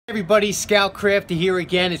Everybody, Scout Crafty here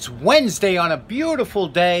again. It's Wednesday on a beautiful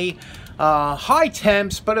day. High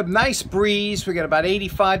temps, but a nice breeze. We got about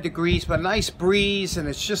 85 degrees, but a nice breeze, and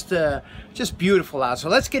it's just beautiful out. So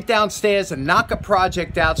let's get downstairs and knock a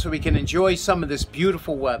project out so we can enjoy some of this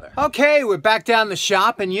beautiful weather. Okay, we're back down the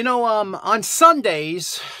shop, and you know, on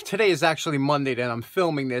Sundays, today is actually Monday that I'm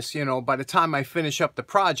filming this. You know, by the time I finish up the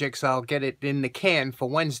projects, I'll get it in the can for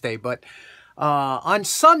Wednesday, but on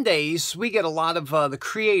Sundays, we get a lot of the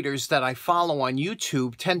creators that I follow on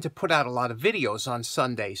YouTube tend to put out a lot of videos on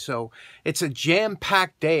Sunday. So it's a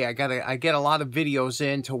jam-packed day. I get a lot of videos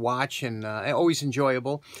in to watch, and always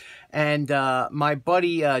enjoyable. And my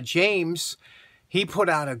buddy James, he put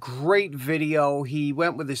out a great video. He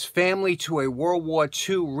went with his family to a World War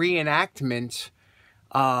II reenactment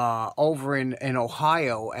over in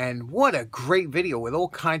Ohio, and what a great video with all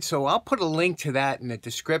kinds. So I'll put a link to that in the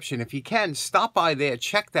description. If you can, stop by there,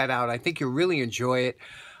 check that out. I think you'll really enjoy it.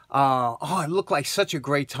 Oh, it looked like such a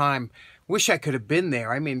great time. Wish I could have been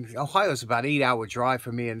there. I mean, Ohio's about 8-hour drive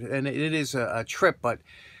for me, and it is a trip, but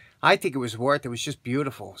I think it was worth it. It was just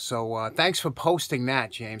beautiful. So thanks for posting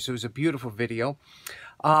that, James. It was a beautiful video.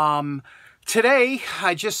 Today,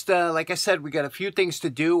 I just, like I said, we got a few things to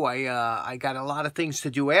do. I got a lot of things to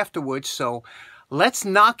do afterwards, so let's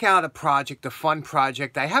knock out a project, a fun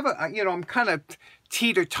project. I have I'm kind of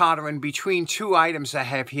teeter-tottering between two items I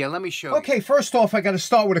have here. Let me show you. Okay, first off, I got to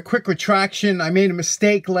start with a quick retraction. I made a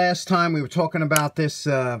mistake last time. We were talking about this,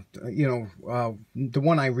 the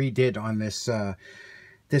one I redid on this,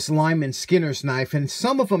 this Lyman Skinner's knife, and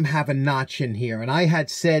some of them have a notch in here, and I had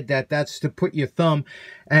said that that's to put your thumb,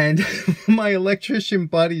 and my electrician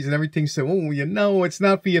buddies and everything said, oh, you know, it's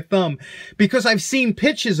not for your thumb, because I've seen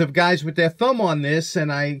pictures of guys with their thumb on this, and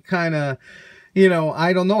I kind of, you know,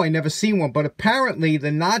 I don't know, I never seen one, but apparently the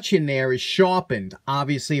notch in there is sharpened.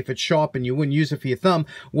 Obviously, if it's sharpened, you wouldn't use it for your thumb.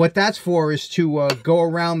 What that's for is to go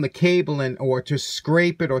around the cable or to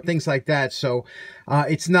scrape it or things like that. So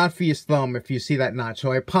it's not for your thumb if you see that notch.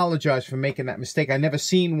 So I apologize for making that mistake. I never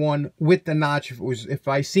seen one with the notch. If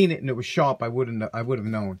I seen it and it was sharp, I would have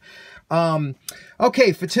known.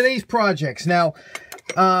 Okay, for today's projects now.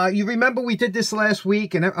 You remember we did this last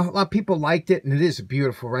week, and a lot of people liked it, and it is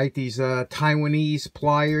beautiful, right? These Taiwanese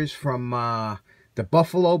pliers from the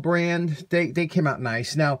Buffalo brand, they came out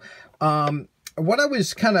nice. Now, what I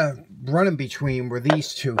was kind of running between were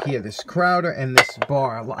these two here, this Crowder and this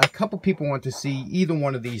bar. A couple people want to see either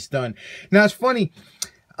one of these done. Now, it's funny.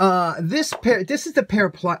 This is the pair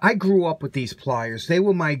of pliers. I grew up with these pliers. They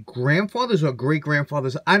were my grandfather's or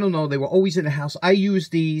great-grandfather's. I don't know. They were always in the house. I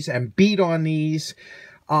used these and beat on these.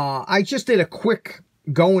 I just did a quick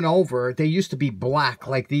going over. They used to be black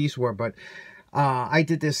like these were, but I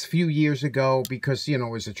did this a few years ago because, you know,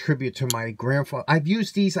 it was a tribute to my grandfather. I've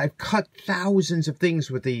used these. I've cut thousands of things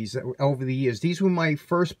with these over the years. These were my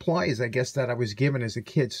first pliers, I guess, that I was given as a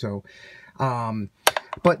kid. So,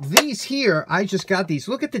 but these here, I just got these.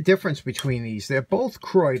 Look at the difference between these. They're both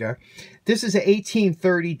Kreuter. This is a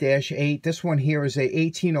 1830-8. This one here is a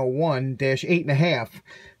 1801-8.5.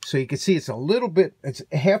 So you can see it's a little bit, it's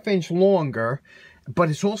a ½ inch longer, but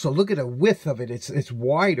it's also, look at the width of it. It's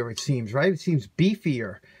wider, it seems, right? It seems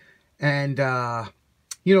beefier. And,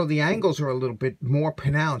 you know, the angles are a little bit more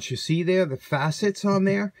pronounced. You see there, the facets on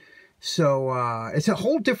there? So it's a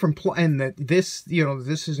whole different and this, you know,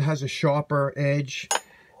 this has a sharper edge.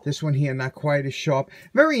 This one here, not quite as sharp.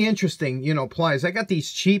 Very interesting, you know, pliers. I got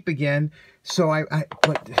these cheap again. So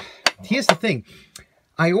but here's the thing.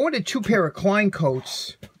 I ordered 2 pair of Klein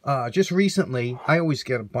coats just recently. I always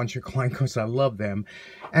get a bunch of Klein coats. I love them.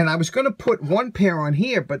 And I was going to put 1 pair on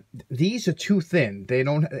here, but these are too thin. They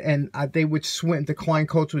don't, and they would swim, the Klein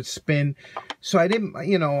coats would spin. So I didn't,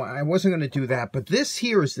 you know, I wasn't going to do that. But this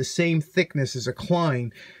here is the same thickness as a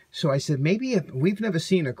Klein. So I said, maybe we've never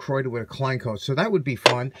seen a Kreuter with a Klein coat. So that would be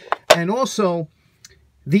fun. And also,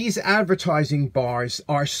 these advertising bars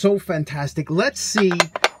are so fantastic. Let's see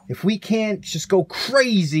if we can't just go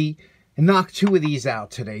crazy and knock 2 of these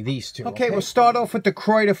out today, these 2. Okay, we'll start off with the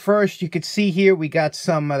Kreuter first. You can see here we got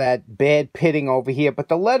some of that bad pitting over here, but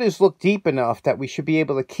the letters look deep enough that we should be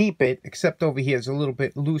able to keep it, except over here it's a little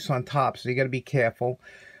bit loose on top, so you got to be careful.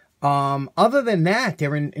 Other than that,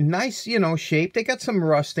 they're in nice, you know, shape. They got some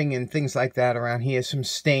rusting and things like that around here, some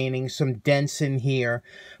staining, some dents in here.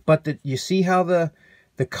 But you see how the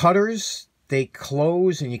cutters, they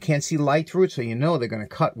close and you can't see light through it, so you know they're going to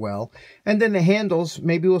cut well. And then the handles,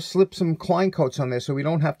 maybe we'll slip some Klein coats on there so we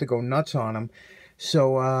don't have to go nuts on them.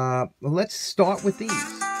 So let's start with these.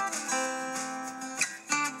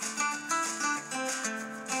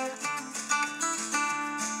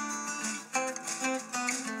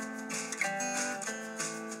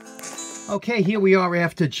 Okay, here we are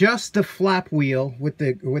after just the flap wheel with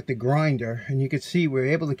the grinder, and you can see we're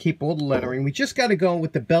able to keep all the lettering. We just got to go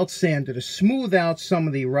with the belt sander to smooth out some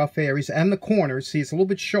of the rough areas and the corners. See, it's a little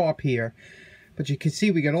bit sharp here, but you can see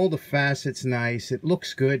we got all the facets nice. It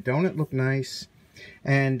looks good, don't it look nice?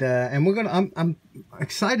 And we're gonna. I'm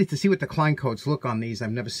excited to see what the Klein coats look on these.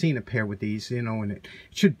 I've never seen a pair with these, you know, and it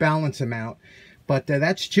should balance them out. But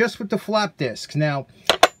that's just with the flap discs. Now,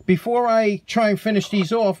 before I try and finish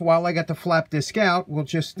these off, while I got the flap disc out, we'll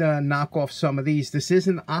just knock off some of these. This is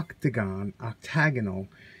an octagonal,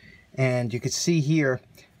 and you can see here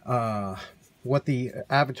what the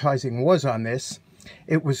advertising was on this.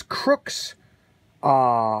 It was Crooks.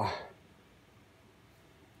 Is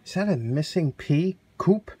that a missing P?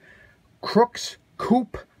 Crooks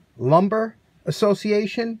Coop Lumber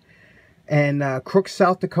Association, and Crooks,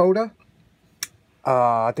 South Dakota.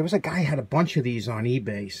 There was a guy who had a bunch of these on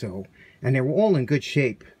eBay, so, and they were all in good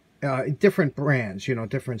shape. Different brands, you know,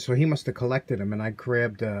 different. So he must have collected them, and I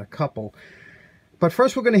grabbed a couple. But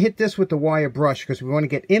first we're going to hit this with the wire brush, because we want to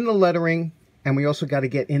get in the lettering, and we also got to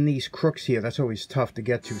get in these crooks here. That's always tough to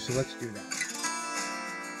get to, so let's do that.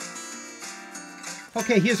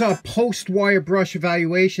 Okay, here's our post-wire brush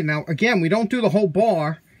evaluation. Now, again, we don't do the whole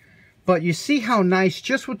bar, but you see how nice,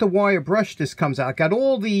 just with the wire brush, this comes out. Got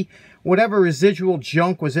all the, whatever residual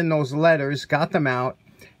junk was in those letters, got them out.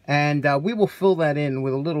 And we will fill that in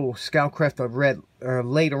with a little Scoutcraft red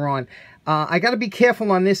later on. I got to be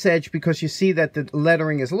careful on this edge because you see that the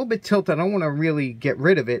lettering is a little bit tilted. I don't want to really get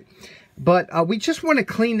rid of it. But we just want to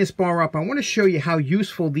clean this bar up. I want to show you how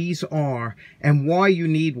useful these are and why you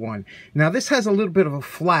need one. Now, this has a little bit of a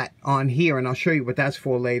flat on here, and I'll show you what that's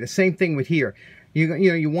for later. Same thing with here. You know,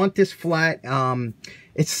 you want this flat.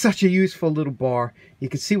 It's such a useful little bar. You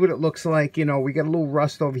can see what it looks like. You know, we got a little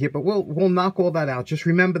rust over here, but we'll knock all that out. Just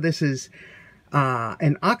remember, this is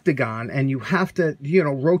an octagon, and you have to, you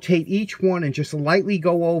know, rotate each one and just lightly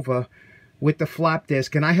go over with the flap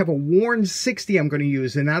disc. And I have a worn 60 I'm going to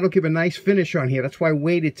use, and that'll give a nice finish on here. That's why I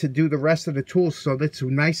waited to do the rest of the tools, so that's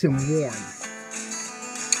nice and worn.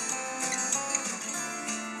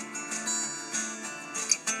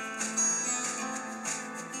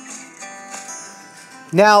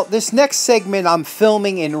 Now, this next segment I'm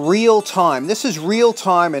filming in real time. This is real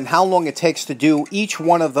time and how long it takes to do each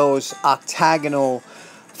one of those octagonal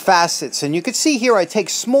facets. And you can see here I take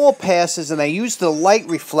small passes and I use the light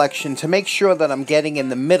reflection to make sure that I'm getting in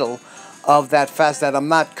the middle of that facet, that I'm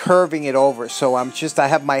not curving it over. So I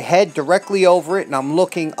have my head directly over it and I'm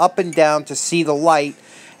looking up and down to see the light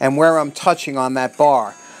and where I'm touching on that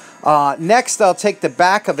bar. Next, I'll take the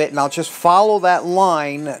back of it and I'll just follow that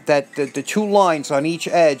line, the two lines on each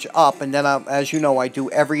edge up, and then as you know, I do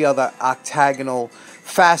every other octagonal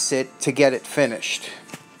facet to get it finished.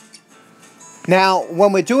 Now,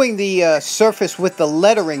 when we're doing the surface with the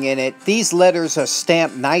lettering in it, these letters are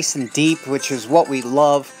stamped nice and deep, which is what we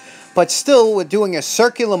love. But still, we're doing a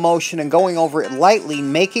circular motion and going over it lightly,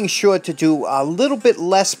 making sure to do a little bit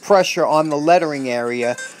less pressure on the lettering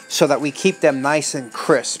area so that we keep them nice and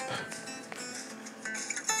crisp.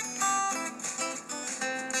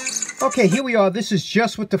 Okay, here we are. This is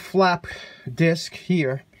just with the flap disc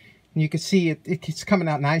here. And you can see it's coming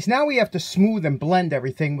out nice. Now we have to smooth and blend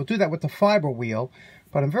everything. We'll do that with the fiber wheel,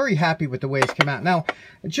 but I'm very happy with the way it's come out. Now,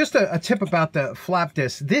 just a tip about the flap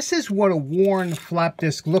disc. This is what a worn flap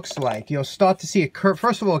disc looks like. You'll start to see a curve.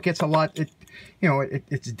 First of all, it gets a lot,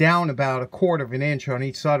 it's down about 1/4 of an inch on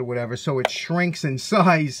each side or whatever, so it shrinks in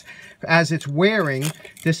size as it's wearing.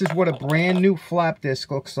 This is what a brand new flap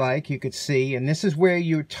disc looks like, you could see, and this is where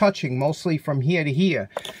you're touching mostly from here to here.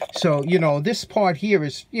 So, you know, this part here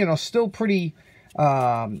is, you know, still pretty,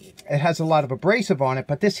 it has a lot of abrasive on it,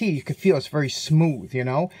 but this here you can feel it's very smooth, you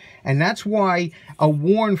know, and that's why a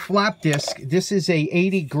worn flap disc, this is a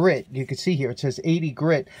 80 grit. You can see here it says 80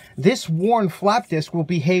 grit. This worn flap disc will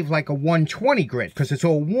behave like a 120 grit because it's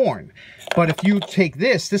all worn. But if you take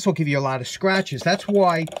this will give you a lot of scratches. That's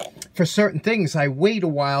why for certain things I wait a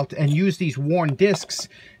while and use these worn discs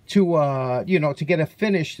to you know, to get a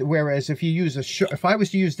finish. Whereas if you use if I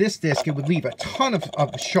was to use this disc, it would leave a ton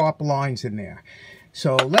of sharp lines in there.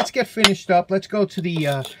 So let's get finished up. Let's go to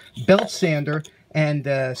the belt sander and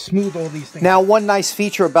smooth all these things. Now, one nice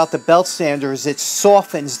feature about the belt sander is it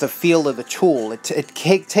softens the feel of the tool. It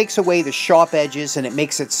takes away the sharp edges and it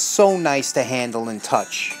makes it so nice to handle and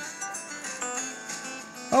touch.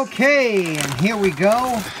 Okay, and here we go.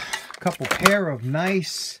 A couple pair of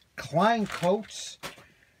nice Klein coats.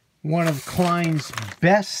 One of Klein's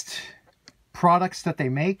best products that they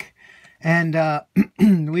make. And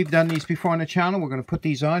we've done these before on the channel. We're going to put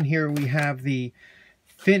these on. Here we have the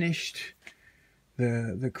finished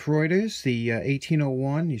the Kreuters, the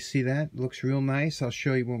 1801. You see that? Looks real nice. I'll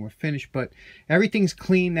show you when we're finished. But everything's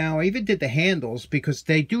clean now. I even did the handles because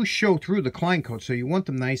they do show through the Klein coat, so you want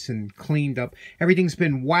them nice and cleaned up. Everything's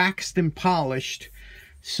been waxed and polished.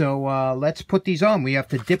 So let's put these on. We have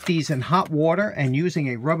to dip these in hot water and using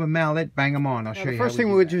a rubber mallet, bang them on. I'll show you. The first thing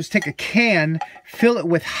we would do is take a can, fill it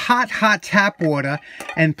with hot tap water,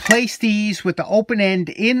 and place these with the open end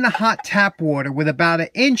in the hot tap water with about 1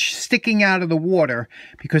 inch sticking out of the water,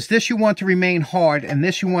 because this you want to remain hard and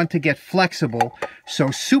this you want to get flexible.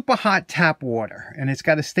 So super hot tap water, and it's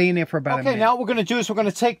got to stay in there for about a minute. Okay, now what we're going to do is we're going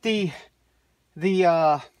to take the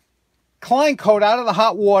Klein coat out of the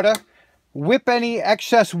hot water, whip any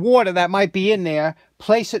excess water that might be in there,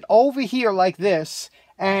 place it over here like this,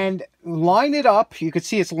 and line it up. You can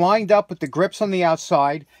see it's lined up with the grips on the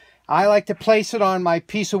outside. I like to place it on my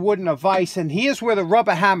piece of wood in a vise, and here's where the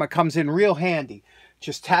rubber hammer comes in real handy.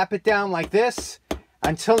 Just tap it down like this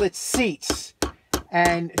until it seats,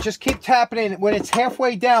 and just keep tapping it. When it's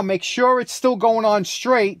halfway down, make sure it's still going on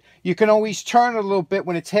straight. You can always turn it a little bit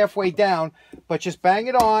when it's halfway down, but just bang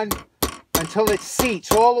it on until it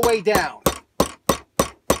seats all the way down.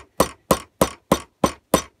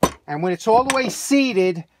 And when it's all the way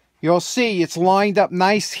seated, you'll see it's lined up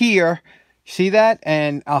nice here. See that?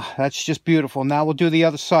 And that's just beautiful. Now we'll do the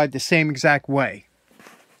other side the same exact way.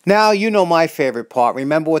 Now you know my favorite part.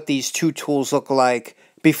 Remember what these two tools look like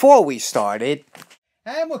before we started.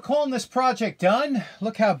 And we're calling this project done.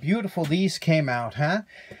 Look how beautiful these came out, huh?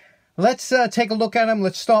 Let's take a look at them.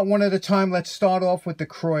 Let's start one at a time. Let's start off with the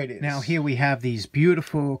Kreuters. Now here we have these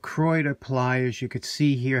beautiful Kreuter pliers. You could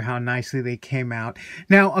see here how nicely they came out.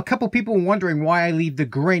 Now a couple people were wondering why I leave the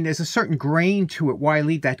grain. There's a certain grain to it. Why I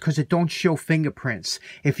leave that? Because it don't show fingerprints.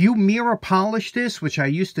 If you mirror polish this, which I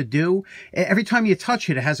used to do, every time you touch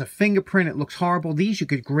it, it has a fingerprint. It looks horrible. These you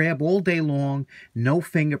could grab all day long. No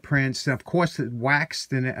fingerprints. And of course it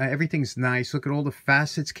waxed and everything's nice. Look at all the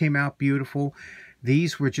facets came out beautiful.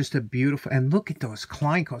 These were just a beautiful, and look at those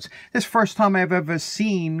Klein coats. This is the first time I've ever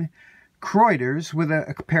seen Kreuters with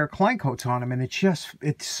a pair of Klein coats on them, and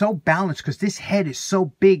it's so balanced because this head is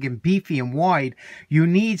so big and beefy and wide. You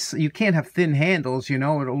can't have thin handles, you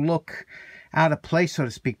know, it'll look out of place, so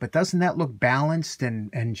to speak, but doesn't that look balanced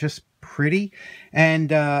and just pretty? And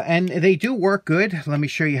they do work good. Let me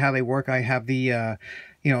show you how they work. I have the,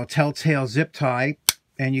 you know, Telltale zip tie,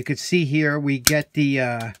 and you can see here we get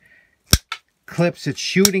the, clips. It's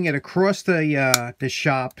shooting it across the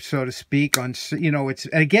shop, so to speak. On, you know, it's,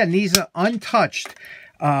 again, these are untouched,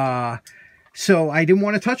 so I didn't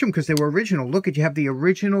want to touch them because they were original. Look at, you have the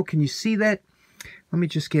original. Can you see that? Let me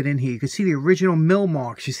just get in here. You can see the original mill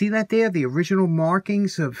marks. You see that there? The original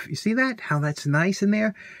markings of, you see that? How that's nice in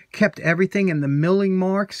there? Kept everything, and the milling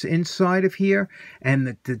marks inside of here. And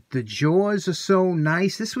the jaws are so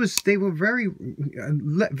nice. They were very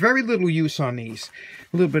little use on these.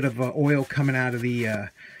 A little bit of oil coming out of the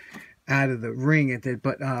ring at it,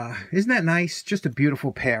 but isn't that nice? Just a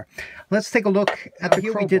beautiful pair. Let's take a look at the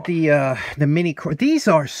crowbar. We did the mini crowbar. These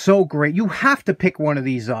are so great. You have to pick one of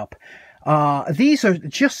these up. These are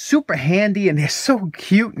just super handy, and they're so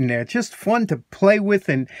cute, and they're just fun to play with.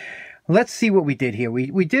 And let's see what we did here.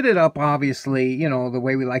 We did it up, obviously, you know, the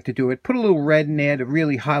way we like to do it. Put a little red in there to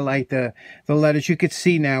really highlight the letters. You could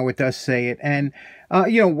see now it does say it. And,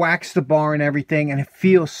 you know, wax the bar and everything, and it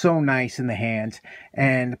feels so nice in the hands.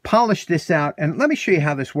 And polish this out. And let me show you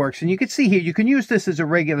how this works. And you can see here, you can use this as a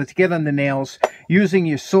regular to get on the nails. Using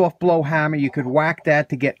your soft blow hammer, you could whack that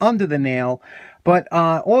to get under the nail. But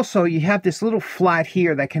also, you have this little flat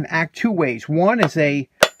here that can act two ways. One is a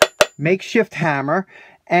makeshift hammer,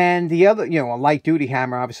 and the other, you know, a light-duty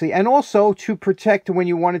hammer, obviously. And also to protect when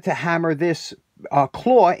you wanted to hammer this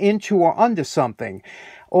claw into or under something.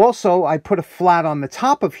 Also, I put a flat on the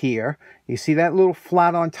top of here. You see that little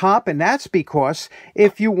flat on top? And that's because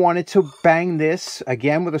if you wanted to bang this,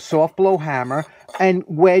 again, with a soft blow hammer, and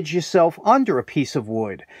wedge yourself under a piece of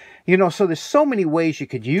wood. You know, so there's so many ways you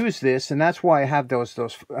could use this, and that's why I have those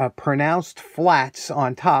pronounced flats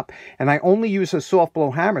on top. And I only use a soft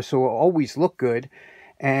blow hammer, so it'll always look good.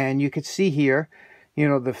 And you can see here, you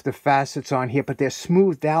know, the facets on here, but they're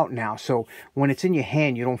smoothed out now. So when it's in your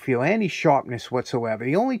hand, you don't feel any sharpness whatsoever.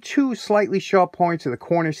 The only two slightly sharp points are the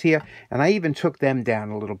corners here, and I even took them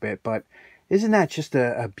down a little bit. But Isn't that just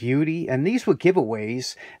a beauty? And these were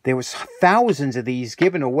giveaways. There was thousands of these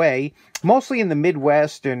given away, mostly in the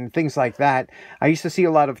Midwest and things like that. I used to see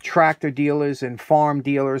a lot of tractor dealers and farm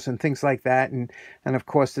dealers and things like that. And of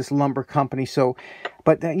course, this lumber company. So,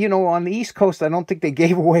 but, you know, on the East Coast, I don't think they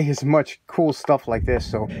gave away as much cool stuff like this.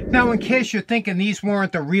 So now, in case you're thinking these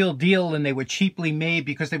weren't the real deal and they were cheaply made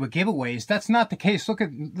because they were giveaways, that's not the case.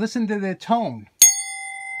 Listen to their tone.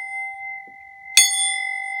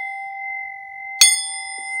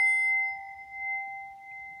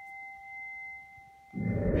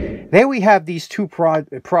 There we have these two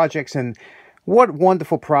projects, and what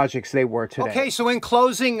wonderful projects they were today. Okay, so in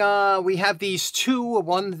closing, we have these two,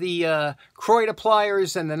 one the Croyd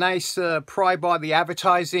pliers and the nice pry bar, the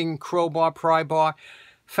advertising crowbar pry bar.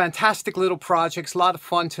 Fantastic little projects, a lot of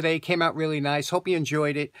fun today, came out really nice. Hope you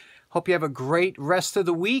enjoyed it. Hope you have a great rest of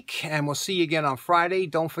the week, and we'll see you again on Friday.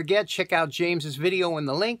 Don't forget, check out James's video in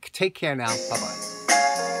the link. Take care now. Bye-bye.